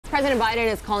President Biden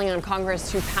is calling on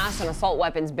Congress to pass an assault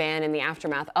weapons ban in the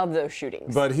aftermath of those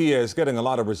shootings. But he is getting a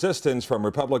lot of resistance from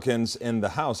Republicans in the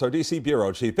House. Our D.C.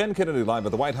 Bureau Chief Ben Kennedy live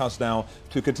at the White House now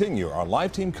to continue our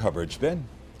live team coverage. Ben.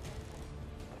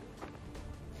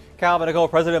 Calvin, ago,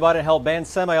 President Biden held banned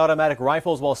semi-automatic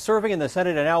rifles while serving in the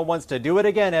Senate and now wants to do it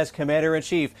again as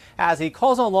commander-in-chief as he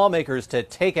calls on lawmakers to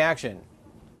take action.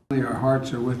 Our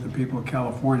hearts are with the people of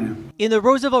California. In the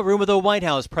Roosevelt Room of the White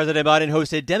House, President Biden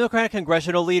hosted Democratic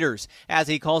congressional leaders as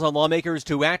he calls on lawmakers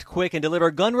to act quick and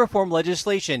deliver gun reform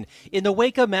legislation in the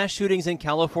wake of mass shootings in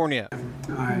California.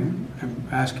 I am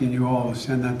asking you all to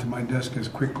send that to my desk as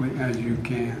quickly as you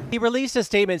can. He released a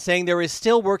statement saying there is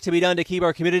still work to be done to keep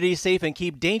our communities safe and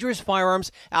keep dangerous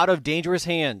firearms out of dangerous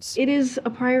hands. It is a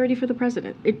priority for the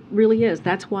president. It really is.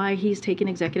 That's why he's taken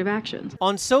executive actions.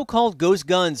 On so-called ghost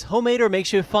guns, homemade or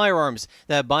makeshift firearms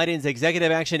that Biden's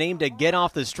executive action aimed to get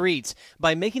off the streets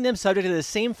by making them subject to the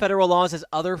same federal laws as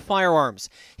other firearms.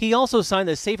 He also signed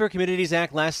the Safer Communities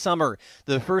Act last summer,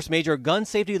 the first major gun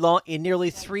safety law in nearly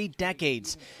 3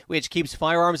 decades, which keeps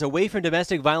firearms away from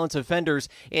domestic violence offenders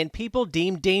and people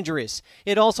deemed dangerous.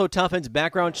 It also toughens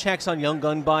background checks on young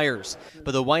gun buyers.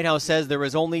 But the White House says there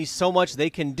is only so much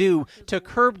they can do to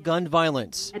curb gun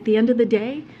violence. At the end of the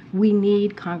day, we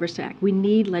need Congress to act. We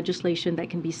need legislation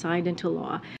that can be signed into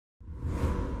law.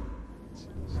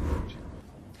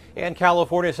 And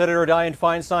California Senator Dianne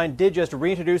Feinstein did just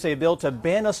reintroduce a bill to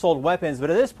ban assault weapons, but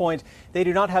at this point, they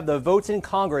do not have the votes in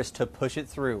Congress to push it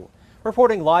through.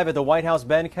 Reporting live at the White House,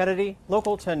 Ben Kennedy,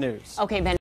 Local 10 News. Okay, Ben.